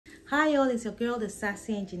Hi all, it's your girl, the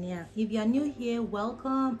Sassy Engineer. If you are new here,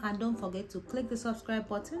 welcome, and don't forget to click the subscribe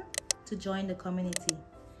button to join the community.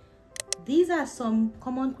 These are some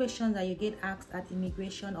common questions that you get asked at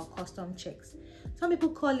immigration or custom checks. Some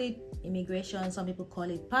people call it immigration, some people call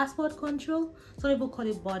it passport control, some people call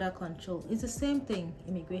it border control. It's the same thing,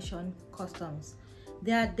 immigration, customs.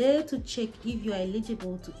 They are there to check if you are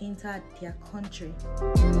eligible to enter their country.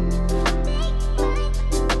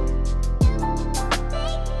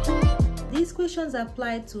 These questions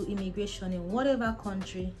apply to immigration in whatever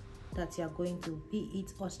country that you are going to, be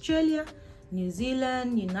it Australia, New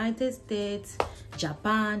Zealand, United States,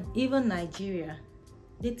 Japan, even Nigeria.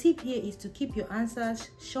 The tip here is to keep your answers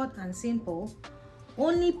short and simple.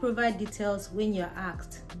 Only provide details when you are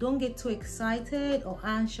asked. Don't get too excited or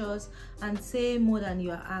anxious and say more than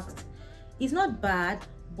you are asked. It's not bad,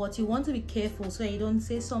 but you want to be careful so you don't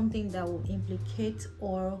say something that will implicate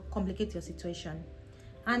or complicate your situation.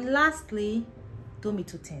 And lastly, don't be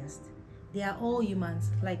too tensed. They are all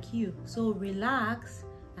humans like you, so relax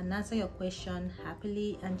and answer your question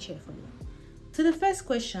happily and cheerfully. To the first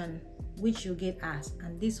question which you get asked,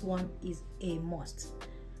 and this one is a must.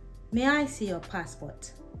 May I see your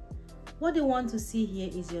passport? What they want to see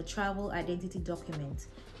here is your travel identity document,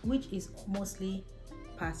 which is mostly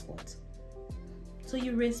passport. So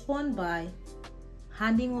you respond by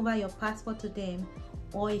handing over your passport to them,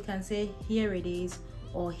 or you can say here it is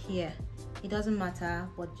or here. It doesn't matter,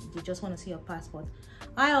 but they just want to see your passport.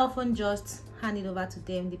 I often just hand it over to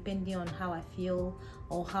them depending on how I feel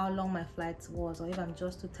or how long my flight was, or if I'm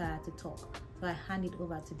just too tired to talk, so I hand it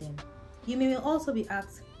over to them. You may also be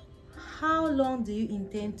asked, how long do you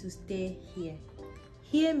intend to stay here?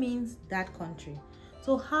 Here means that country.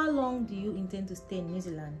 So how long do you intend to stay in New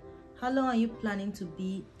Zealand? How long are you planning to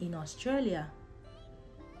be in Australia?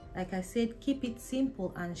 Like I said, keep it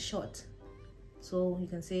simple and short. So you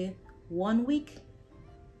can say 1 week,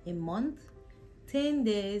 a month, 10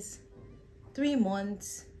 days, 3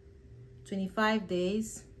 months, 25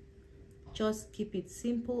 days. Just keep it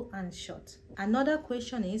simple and short. Another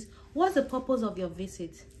question is, what's the purpose of your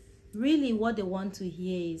visit? Really, what they want to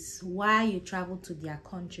hear is why you traveled to their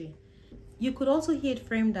country. You could also hear it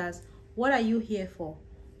framed as, what are you here for?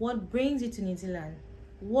 What brings you to New Zealand?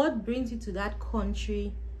 What brings you to that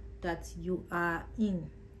country that you are in?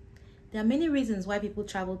 There are many reasons why people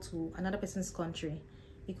travel to another person's country.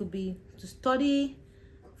 It could be to study,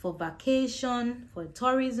 for vacation, for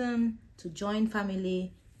tourism, to join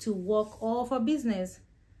family, to work, or for business.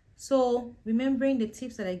 So, remembering the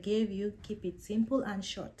tips that I gave you, keep it simple and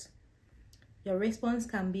short. Your response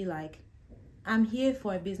can be like, I'm here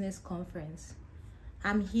for a business conference.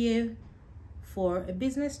 I'm here for a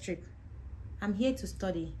business trip. I'm here to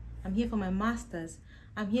study. I'm here for my master's.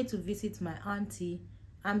 I'm here to visit my auntie.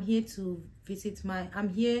 I'm here to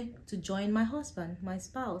join my husband, my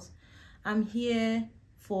spouse. I'm here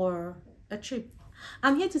for a trip.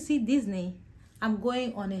 I'm here to see Disney. I'm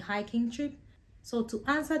going on a hiking trip. So to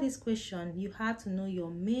answer this question, you have to know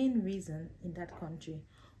your main reason in that country.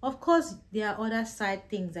 Of course, there are other side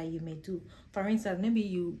things that you may do. For instance, maybe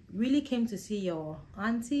you really came to see your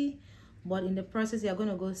auntie, but in the process, you're going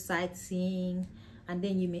to go sightseeing, and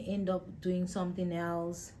then you may end up doing something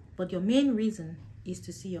else. But your main reason is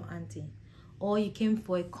to see your auntie. Or you came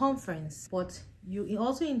for a conference, but you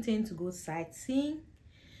also intend to go sightseeing.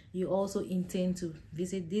 You also intend to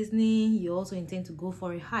visit Disney. You also intend to go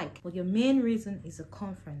for a hike. But your main reason is a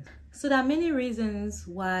conference. So there are many reasons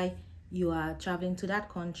why you are traveling to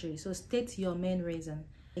that country. So state your main reason.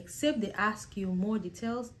 Except they ask you more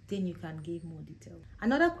details, then you can give more details.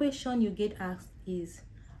 Another question you get asked is,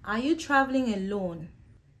 are you traveling alone?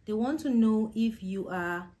 They want to know if you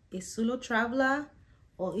are a solo traveler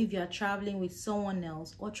or if you are traveling with someone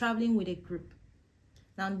else or traveling with a group.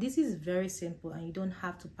 Now this is very simple and you don't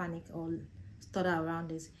have to panic or stutter around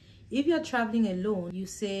this. If you're traveling alone, you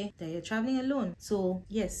say that you're traveling alone. So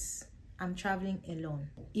yes, I'm traveling alone.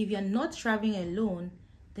 If you're not traveling alone,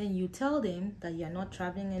 then you tell them that you're not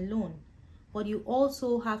traveling alone. But you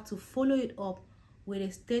also have to follow it up with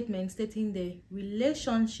a statement stating the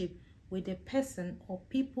relationship with the person or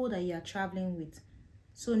people that you are traveling with.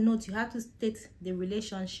 So note, you have to state the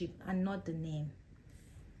relationship and not the name.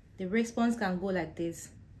 The response can go like this.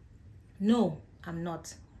 No, I'm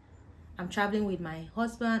not. I'm traveling with my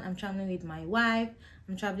husband. I'm traveling with my wife.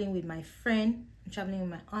 I'm traveling with my friend. I'm traveling with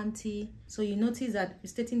my auntie. So you notice that you're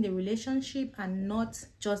stating the relationship and not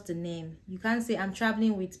just the name. You can't say I'm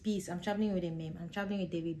traveling with Peace. I'm traveling with a meme. I'm traveling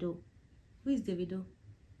with Davido. Who is Davido?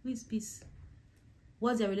 Who is Peace?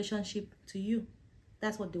 What's their relationship to you?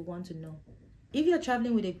 That's what they want to know. If you're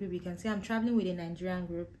traveling with a group, you can say I'm traveling with a Nigerian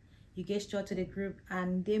group. you get straight to the group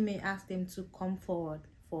and they may ask them to come forward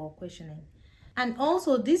for questioning. And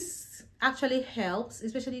also this actually helps,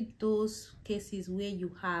 especially those cases where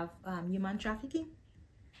you have human trafficking.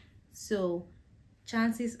 So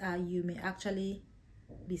chances are you may actually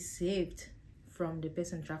be saved from the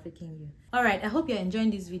person trafficking you. All right, I hope you're enjoying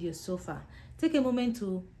this video so far. Take a moment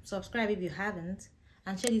to subscribe if you haven't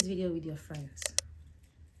and share this video with your friends.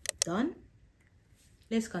 Done?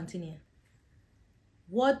 Let's continue.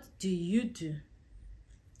 What do you do?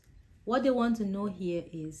 What they want to know here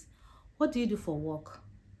is, what do you do for work?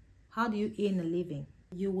 How do you earn a living?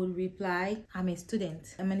 You will reply, I'm a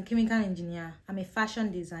student, I'm a chemical engineer, I'm a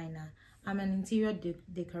fashion designer, I'm an interior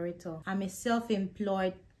decorator, I'm a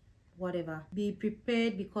self-employed whatever. Be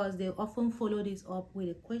prepared because they often follow this up with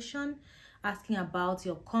a question asking about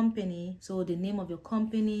your company. So the name of your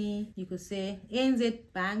company, you could say ANZ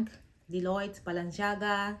Bank, Deloitte,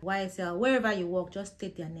 Balenciaga, YSL, wherever you work, just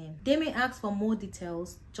state their name. They may ask for more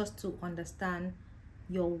details just to understand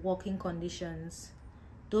your working conditions.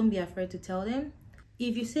 Don't be afraid to tell them.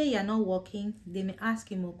 If you say you're not working, they may ask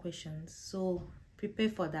you more questions, so prepare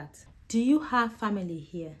for that. Do you have family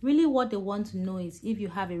here? Really what they want to know is if you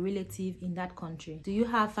have a relative in that country. Do you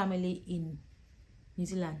have family in New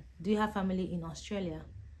Zealand? Do you have family in Australia?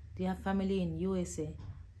 Do you have family in USA?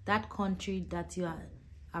 That country that you are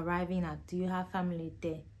arriving at, do you have family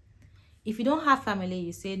there? If you don't have family,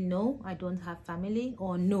 you say no, I don't have family,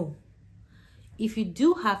 or no. If you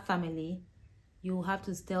do have family, you have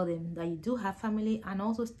to tell them that you do have family and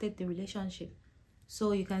also state the relationship.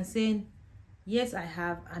 So you can say, yes, I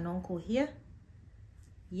have an uncle here.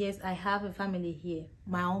 Yes, I have a family here.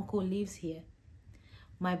 My uncle lives here.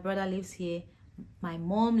 My brother lives here. My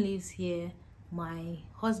mom lives here. My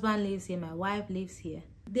husband lives here. My wife lives here.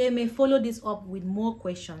 They may follow this up with more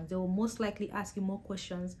questions. They will most likely ask you more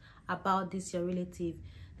questions about this your relative.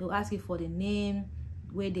 They'll ask you for the name,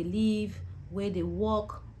 where they live, where they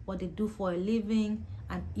work, what they do for a living,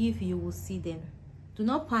 and if you will see them. Do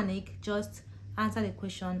not panic, just answer the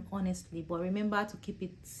question honestly, but remember to keep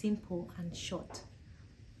it simple and short,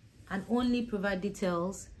 and only provide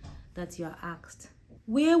details that you are asked.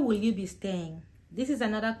 Where will you be staying? This is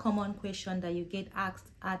another common question that you get asked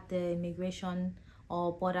at the immigration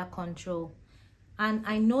or border control. And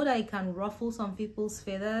I know that it can ruffle some people's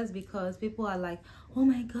feathers because people are like, oh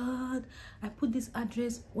my God, I put this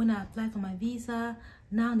address when I applied for my visa.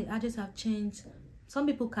 Now the address have changed. Some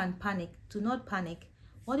people can panic. Do not panic.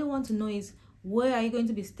 What they want to know is, where are you going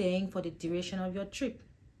to be staying for the duration of your trip?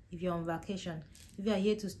 If you're on vacation, if you are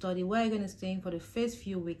here to study, where are you going to be staying for the first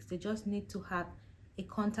few weeks? They just need to have a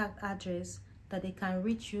contact address that they can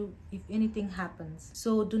reach you if anything happens.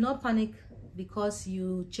 So do not panic because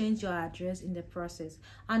you change your address in the process.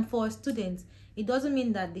 And for students, it doesn't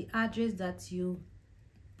mean that the address that you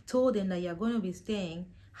told them that you're going to be staying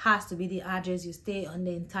has to be the address you stay on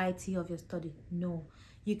the entirety of your study. No,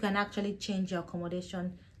 you can actually change your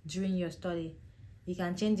accommodation during your study. You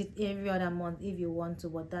can change it every other month if you want to,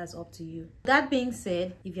 but that's up to you. That being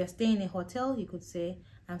said, if you're staying in a hotel, you could say,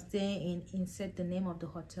 I'm staying in, insert the name of the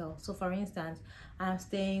hotel. So for instance, I'm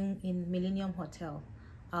staying in Millennium Hotel.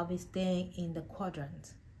 I'll be staying in the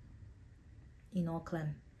Quadrant in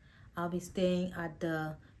Auckland. I'll be staying at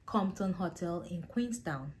the Compton Hotel in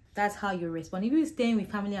Queenstown. That's how you respond. If you're staying with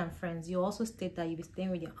family and friends, you also state that you'll be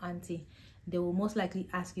staying with your auntie. They will most likely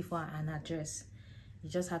ask you for an address. You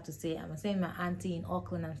just have to say, I'm staying with my auntie in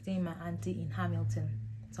Auckland, I'm staying with my auntie in Hamilton,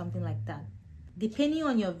 something like that. Depending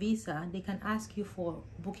on your visa, they can ask you for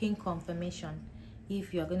booking confirmation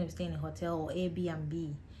if you're going to stay in a hotel or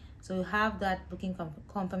Airbnb. So you have that booking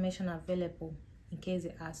confirmation available in case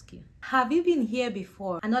they ask you. Have you been here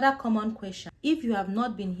before? Another common question. If you have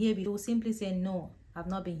not been here before, you will simply say no, I've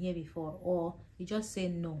not been here before, or you just say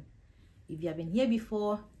no. If you have been here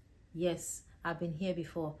before, yes, I've been here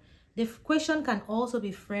before. The question can also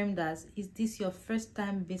be framed as, is this your first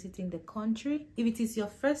time visiting the country? If it is your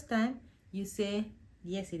first time, you say,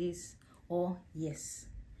 yes, it is, or yes.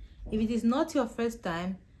 If it is not your first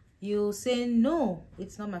time, you say, no,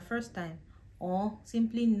 it's not my first time, or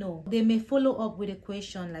simply no. They may follow up with a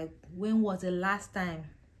question like, when was the last time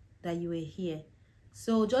that you were here?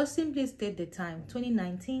 So just simply state the time,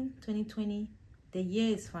 2019, 2020, the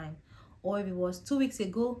year is fine. Or if it was 2 weeks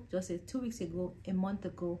ago, just say 2 weeks ago, a month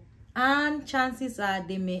ago. And chances are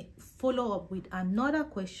they may follow up with another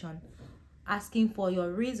question asking for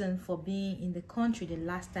your reason for being in the country the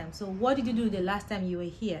last time. So what did you do the last time you were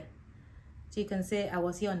here? So you can say, I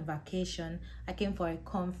was here on vacation, I came for a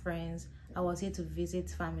conference, I was here to visit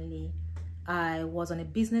family, I was on a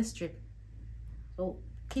business trip. So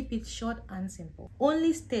keep it short and simple.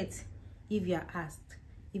 Only state if you are asked.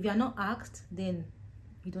 If you are not asked, then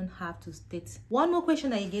you don't have to state. One more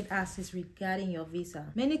question that you get asked is regarding your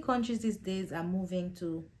visa. Many countries these days are moving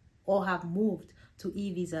to or have moved to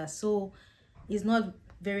e-visa, so it's not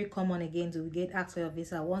very common again to get asked for your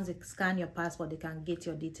visa. Once they scan your passport, they can get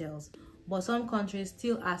your details. But some countries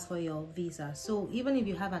still ask for your visa. So even if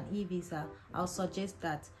you have an e-visa, I'll suggest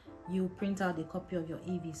that you print out a copy of your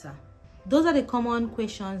e-visa. Those are the common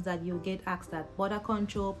questions that you get asked at border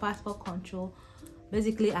control, passport control,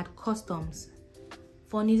 basically at customs.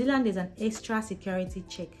 For New Zealand, there's an extra security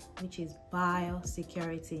check, which is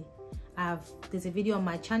biosecurity. There's a video on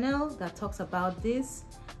my channel that talks about this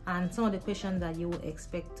and some of the questions that you will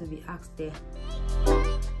expect to be asked there.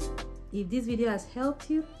 If this video has helped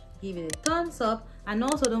you, give it a thumbs up, and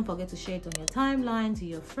also don't forget to share it on your timeline, to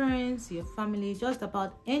your friends, to your family, just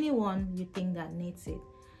about anyone you think that needs it.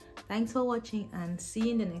 Thanks for watching, and see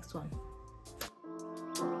you in the next one.